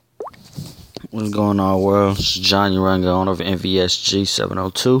What's going on, world? It's John Uranga on over NVSG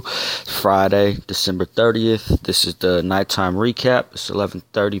 702. Friday, December 30th. This is the nighttime recap. It's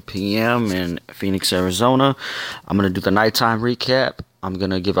 11:30 p.m. in Phoenix, Arizona. I'm going to do the nighttime recap. I'm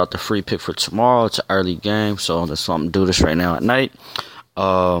going to give out the free pick for tomorrow. It's an early game, so that's why I'm going to do this right now at night.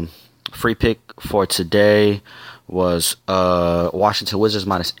 Free pick for today was Washington Wizards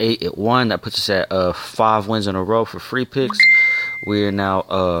 -8 at 1. That puts us at 5 wins in a row for free picks. We're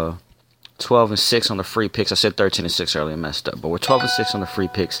now 12-6 on the free picks. I said 13-6 earlier, messed up, but we're 12-6 on the free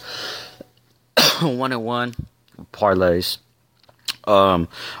picks. 1-1 parlays.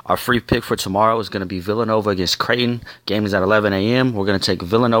 Our free pick for tomorrow is going to be Villanova against Creighton. Game is at 11 a.m. We're going to take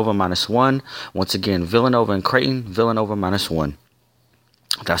Villanova -1. Once again, Villanova and Creighton. Villanova -1.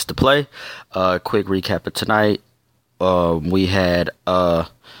 That's the play. Quick recap of tonight. We had a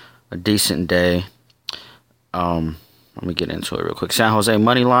decent day. Let me get into it real quick. San Jose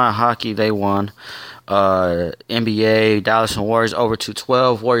money line hockey, they won. NBA Dallas and Warriors over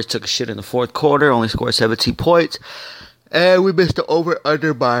 212. Warriors took a shit in the fourth quarter, only scored 17 points, and we missed the over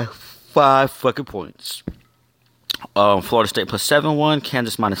under by 5 fucking points. Florida State +7 won.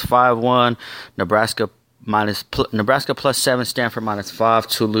 Kansas -5 Nebraska +7. Stanford -5.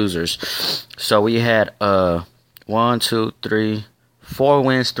 2 losers. So we had 1, 2, 3, 4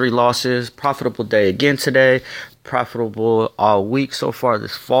 wins, 3 losses. Profitable day again today. Profitable all week so far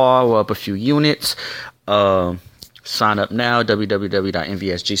this fall. We're up a few units. Sign up now,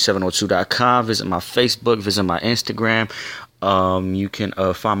 www.nvsg702.com. Visit my Facebook, visit my Instagram. You can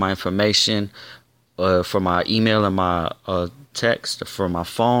find my information for my email and my text for my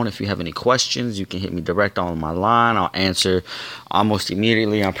phone. If you have any questions, you can hit me direct on my line. I'll answer almost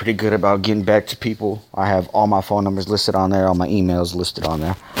immediately. I'm pretty good about getting back to people. I have all my phone numbers listed on there, all my emails listed on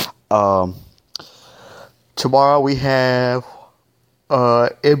there. Tomorrow we have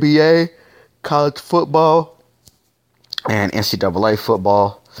NBA, college football, and NCAA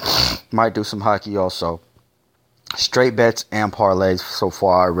football. Might do some hockey also. Straight bets and parlays so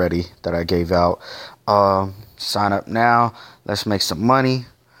far already that I gave out. Sign up now. Let's make some money.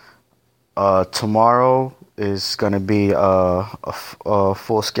 Tomorrow is going to be a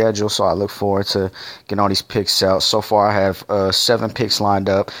full schedule, so I look forward to getting all these picks out. So far, I have 7 picks lined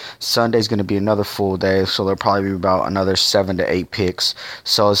up. Sunday's going to be another full day, so there'll probably be about another 7 to 8 picks.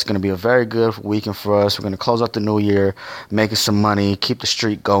 So it's going to be a very good weekend for us. We're going to close out the new year, making some money, keep the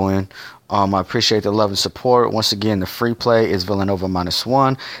streak going. I appreciate the love and support. Once again, the free play is Villanova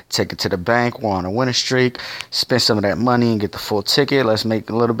 -1. Take it to the bank. We're on a winning streak. Spend some of that money and get the full ticket. Let's make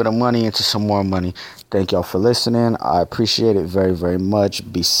a little bit of money into some more money. Thank y'all for listening. I appreciate it very, very much.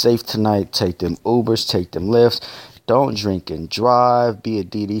 Be safe tonight. Take them Ubers. Take them Lyfts. Don't drink and drive. Be a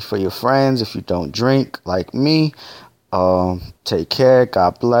DD for your friends if you don't drink like me. Take care.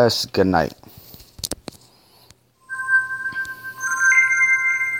 God bless. Good night.